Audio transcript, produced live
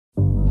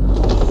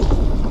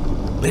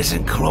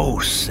Listen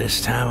close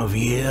this time of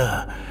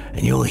year,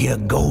 and you'll hear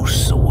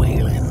ghosts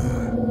a-wailing.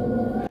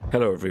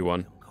 Hello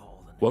everyone,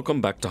 welcome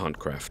back to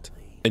Huntcraft.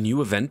 A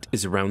new event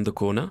is around the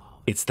corner.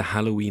 It's the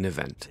Halloween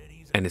event,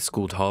 and it's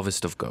called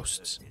Harvest of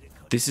Ghosts.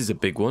 This is a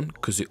big one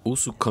because it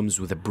also comes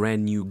with a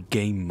brand new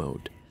game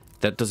mode.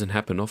 That doesn't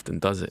happen often,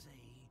 does it?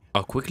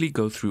 I'll quickly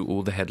go through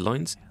all the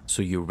headlines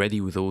so you're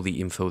ready with all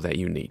the info that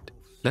you need.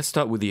 Let's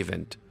start with the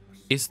event.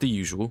 It's the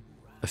usual,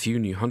 a few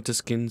new hunter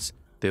skins,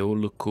 they all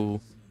look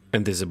cool,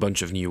 and there's a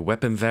bunch of new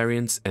weapon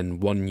variants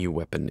and one new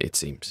weapon it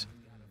seems.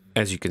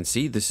 As you can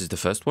see, this is the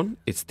first one.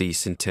 It's the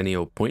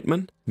Centennial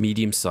Pointman,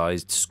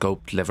 medium-sized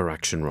scoped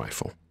lever-action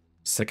rifle.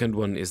 Second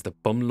one is the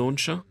bomb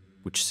launcher,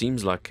 which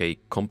seems like a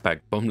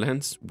compact bomb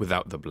lance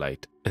without the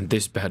blade. And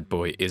this bad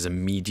boy is a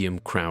medium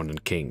Crown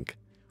and King.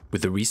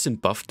 With the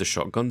recent buff to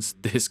shotguns,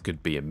 this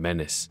could be a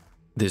menace.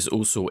 There's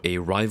also a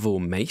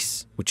rival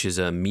mace, which is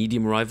a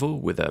medium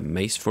rifle with a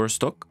mace for a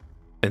stock.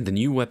 And the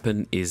new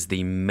weapon is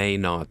the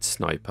Maynard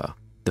Sniper,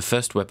 the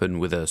first weapon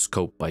with a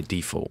scope by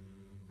default.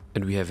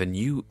 And we have a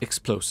new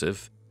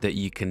explosive that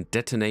you can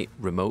detonate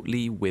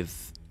remotely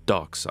with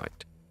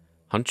Darksight,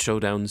 Hunt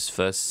Showdown's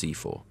first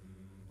C4.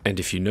 And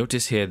if you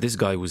notice here, this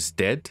guy was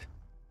dead,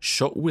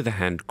 shot with a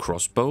hand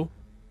crossbow,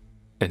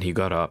 and he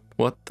got up.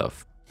 What the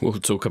f... We'll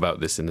talk about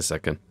this in a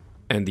second.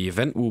 And the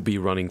event will be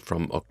running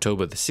from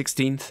October the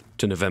 16th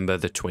to November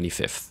the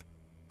 25th.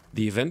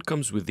 The event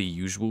comes with the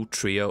usual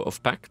trio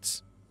of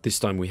pacts. This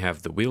time we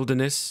have the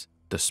Wilderness,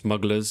 the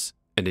Smugglers,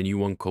 and a new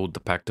one called the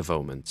Pact of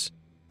Omens.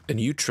 A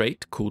new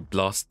trait called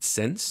Blast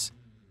Sense,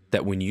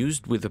 that when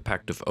used with the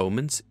Pact of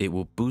Omens, it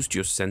will boost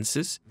your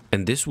senses,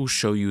 and this will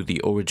show you the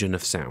origin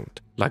of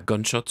sound, like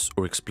gunshots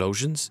or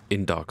explosions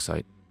in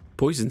Darksight.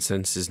 Poison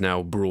Sense is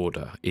now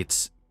broader,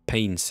 it's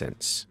Pain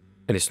Sense.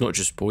 And it's not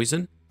just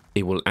poison,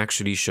 it will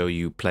actually show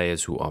you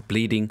players who are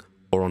bleeding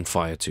or on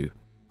fire too.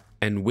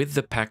 And with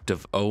the Pact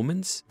of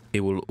Omens, it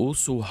will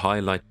also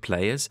highlight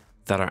players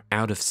that are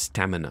out of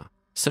stamina.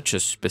 Such a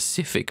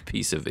specific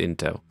piece of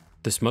intel.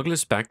 The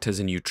Smuggler's Pact has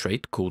a new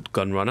trait called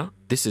Gunrunner.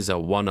 This is a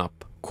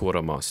 1-up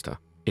Quartermaster.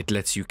 It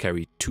lets you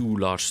carry 2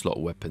 large slot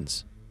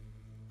weapons.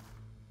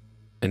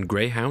 And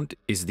Greyhound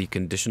is the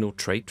conditional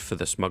trait for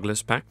the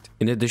Smuggler's Pact.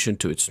 In addition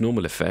to its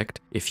normal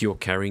effect, if you're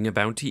carrying a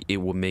bounty, it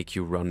will make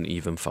you run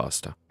even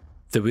faster.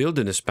 The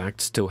Wilderness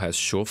Pact still has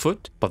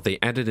Surefoot, but they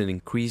added an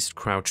increased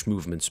crouch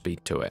movement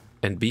speed to it.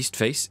 And Beast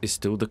Face is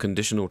still the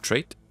conditional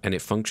trait, and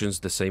it functions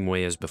the same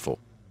way as before.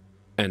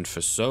 And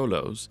for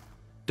solos,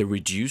 the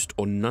reduced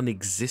or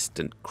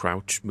non-existent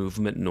crouch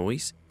movement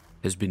noise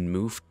has been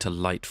moved to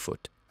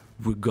Lightfoot,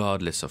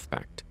 regardless of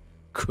pact.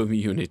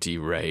 Community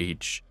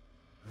rage.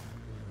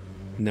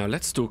 Now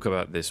let's talk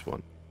about this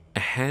one. A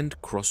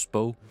hand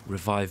crossbow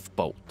revive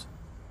bolt.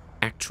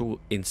 Actual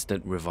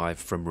instant revive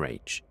from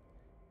rage.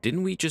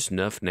 Didn't we just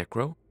nerf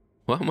Necro?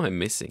 What am I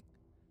missing?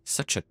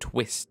 Such a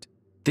twist.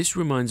 This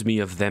reminds me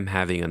of them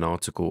having an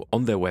article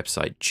on their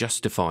website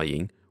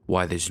justifying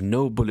why there's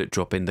no bullet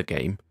drop in the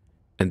game,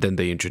 and then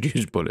they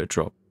introduce bullet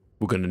drop.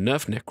 We're gonna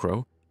nerf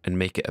Necro and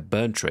make it a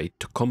burn trait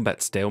to combat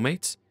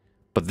stalemates,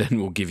 but then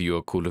we'll give you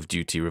a Call of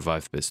Duty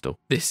revive pistol.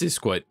 This is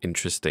quite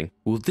interesting.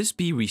 Will this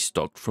be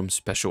restocked from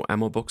special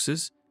ammo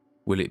boxes?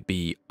 Will it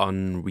be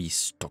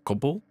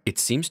unrestockable? It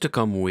seems to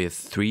come with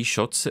 3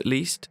 shots at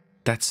least.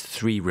 That's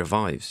 3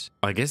 revives.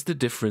 I guess the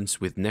difference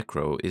with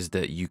Necro is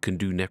that you can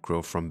do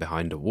Necro from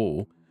behind a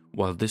wall,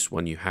 while this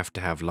one you have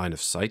to have line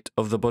of sight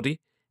of the body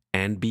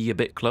and be a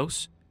bit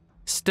close.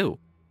 Still,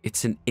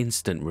 it's an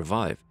instant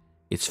revive.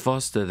 It's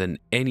faster than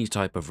any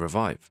type of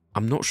revive.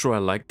 I'm not sure I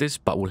like this,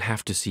 but we'll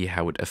have to see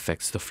how it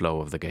affects the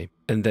flow of the game.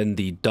 And then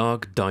the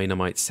Dark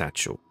Dynamite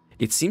Satchel.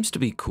 It seems to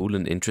be cool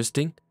and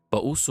interesting,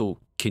 but also,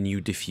 can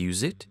you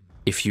defuse it?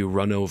 If you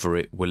run over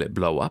it, will it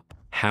blow up?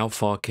 How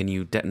far can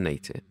you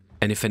detonate it?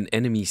 And if an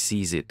enemy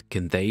sees it,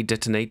 can they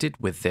detonate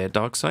it with their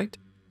dark sight?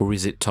 Or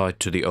is it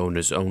tied to the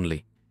owners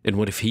only? And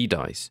what if he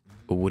dies?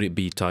 Or would it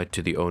be tied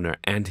to the owner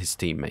and his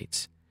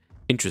teammates?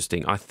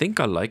 Interesting. I think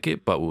I like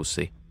it, but we'll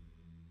see.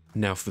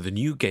 Now for the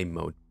new game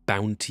mode,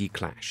 Bounty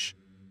Clash.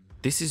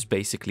 This is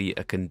basically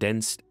a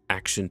condensed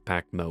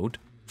action-packed mode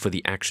for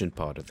the action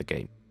part of the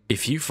game.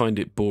 If you find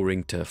it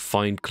boring to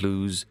find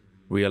clues,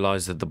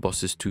 realize that the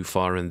boss is too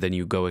far and then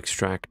you go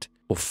extract,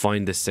 or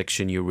find the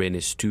section you're in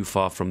is too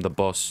far from the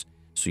boss,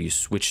 so you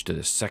switch to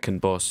the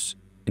second boss,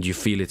 and you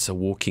feel it's a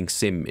walking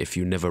sim if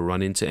you never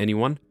run into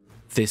anyone,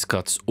 this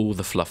cuts all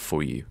the fluff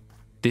for you.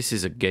 This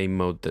is a game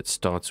mode that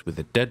starts with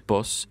a dead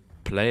boss,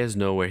 players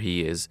know where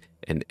he is,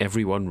 and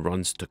everyone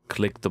runs to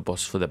click the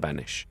boss for the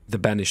banish. The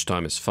banish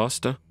time is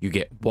faster, you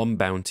get 1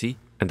 bounty,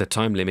 and the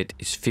time limit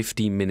is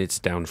 15 minutes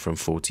down from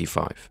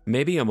 45.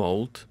 Maybe I'm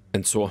old,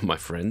 and so are my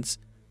friends,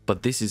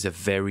 but this is a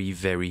very,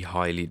 very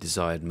highly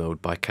desired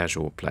mode by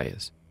casual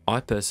players.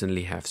 I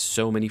personally have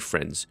so many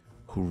friends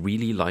who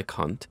really like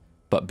Hunt,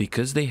 but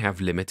because they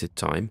have limited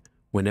time,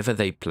 whenever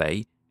they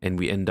play and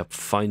we end up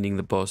finding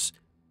the boss,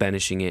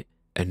 banishing it,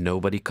 and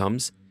nobody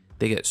comes,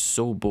 they get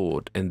so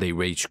bored and they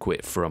rage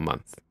quit for a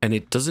month. And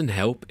it doesn't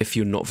help if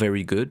you're not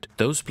very good.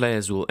 Those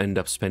players will end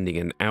up spending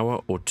an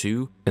hour or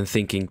two and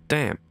thinking,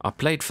 damn, I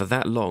played for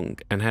that long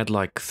and had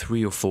like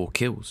 3 or 4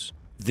 kills.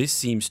 This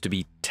seems to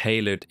be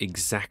tailored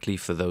exactly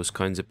for those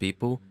kinds of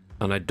people,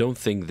 and I don't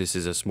think this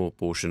is a small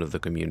portion of the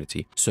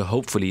community. So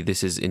hopefully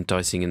this is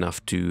enticing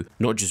enough to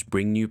not just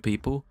bring new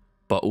people,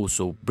 but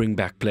also bring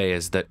back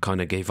players that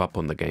kind of gave up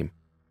on the game.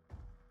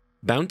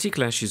 Bounty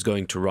Clash is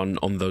going to run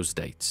on those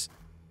dates.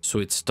 So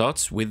it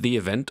starts with the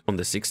event on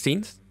the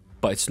 16th,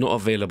 but it's not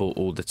available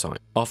all the time.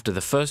 After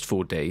the first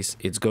 4 days,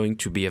 it's going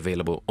to be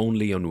available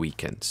only on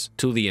weekends,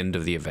 till the end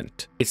of the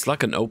event. It's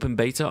like an open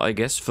beta, I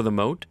guess, for the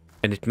mode,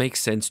 and it makes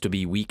sense to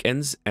be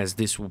weekends as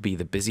this will be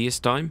the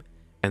busiest time,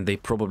 and they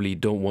probably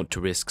don't want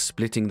to risk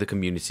splitting the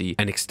community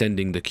and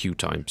extending the queue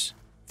times.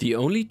 The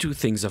only 2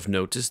 things I've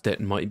noticed that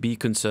might be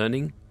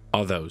concerning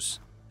are those.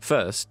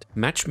 First,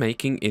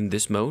 matchmaking in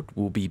this mode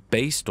will be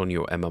based on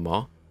your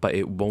MMR, but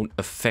it won't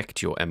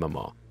affect your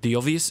MMR. The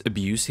obvious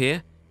abuse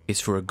here is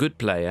for a good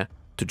player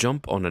to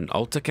jump on an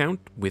alt account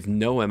with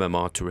no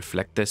MMR to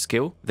reflect their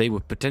skill. They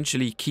would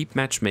potentially keep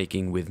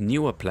matchmaking with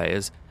newer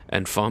players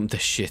and farm the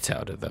shit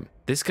out of them.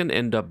 This can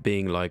end up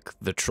being like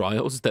the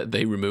trials that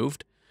they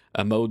removed,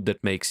 a mode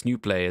that makes new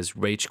players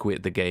rage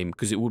quit the game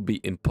because it would be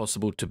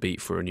impossible to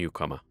beat for a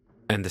newcomer.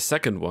 And the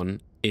second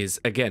one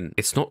is, again,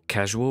 it's not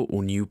casual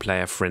or new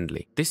player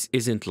friendly. This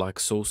isn't like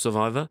Soul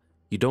Survivor.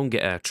 You don't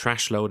get a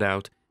trash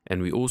loadout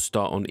and we all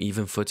start on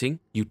even footing.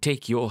 You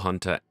take your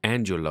hunter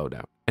and your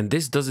loadout. And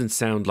this doesn't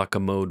sound like a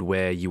mode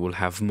where you will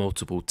have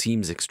multiple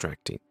teams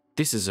extracting.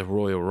 This is a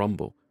Royal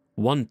Rumble.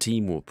 One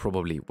team will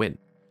probably win.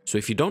 So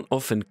if you don't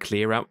often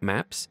clear out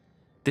maps,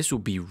 this will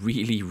be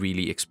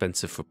really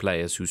expensive for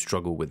players who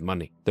struggle with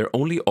money. Their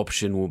only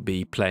option will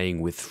be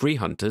playing with free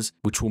hunters,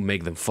 which will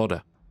make them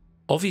fodder.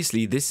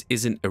 Obviously, this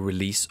isn't a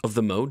release of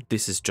the mode,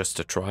 this is just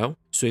a trial.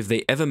 So if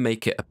they ever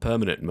make it a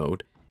permanent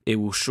mode, it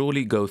will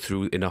surely go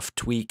through enough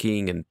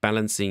tweaking and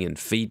balancing and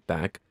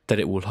feedback that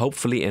it will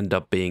hopefully end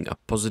up being a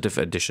positive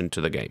addition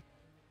to the game.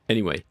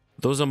 Anyway,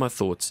 those are my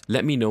thoughts.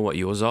 Let me know what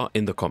yours are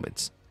in the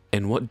comments.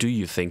 And what do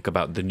you think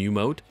about the new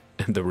mode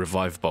and the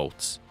Revie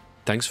Bolts?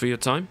 Thanks for your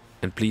time,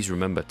 and please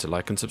remember to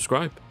like and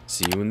subscribe.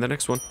 See you in the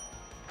next one.